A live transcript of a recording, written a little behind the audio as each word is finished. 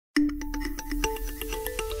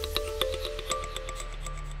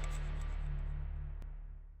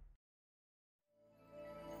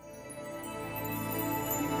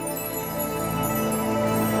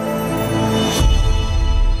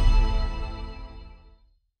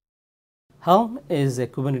Helm is a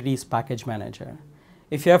Kubernetes package manager.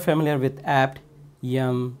 If you are familiar with apt,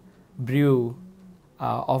 yum, brew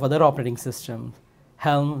of other operating systems,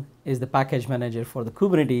 Helm is the package manager for the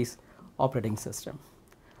Kubernetes operating system.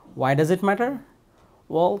 Why does it matter?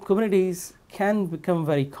 Well, Kubernetes can become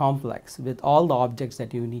very complex with all the objects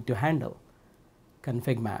that you need to handle: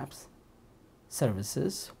 config maps,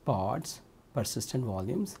 services, pods, persistent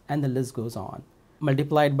volumes, and the list goes on,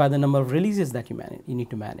 multiplied by the number of releases that you need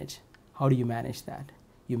to manage. How do you manage that?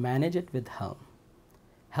 You manage it with Helm.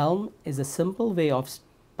 Helm is a simple way of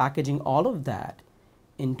packaging all of that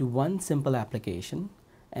into one simple application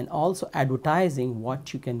and also advertising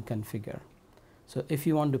what you can configure. So if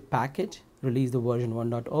you want to package, release the version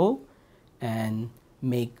 1.0 and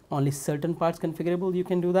make only certain parts configurable, you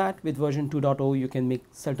can do that. With version 2.0, you can make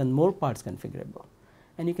certain more parts configurable.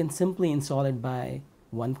 And you can simply install it by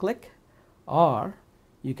one click, or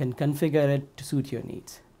you can configure it to suit your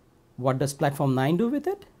needs. What does Platform 9 do with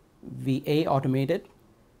it? We automate it.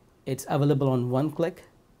 It's available on one click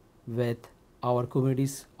with our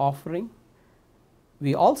Kubernetes offering.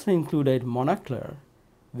 We also included Monocler,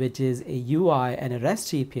 which is a UI and a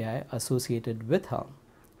REST API associated with Helm.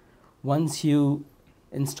 Once you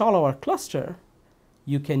install our cluster,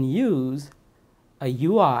 you can use a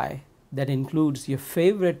UI that includes your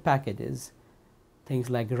favorite packages, things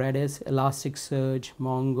like Redis, Elasticsearch,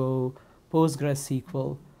 Mongo,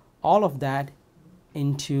 PostgreSQL, all of that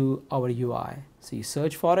into our UI. So you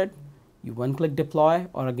search for it, you one-click deploy,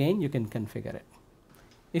 or again, you can configure it.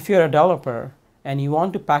 If you're a developer and you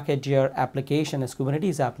want to package your application as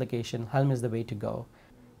Kubernetes application, Helm is the way to go.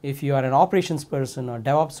 If you are an operations person or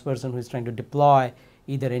DevOps person who is trying to deploy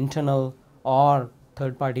either internal or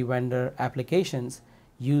third-party vendor applications,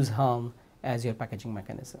 use Helm as your packaging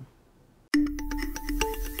mechanism.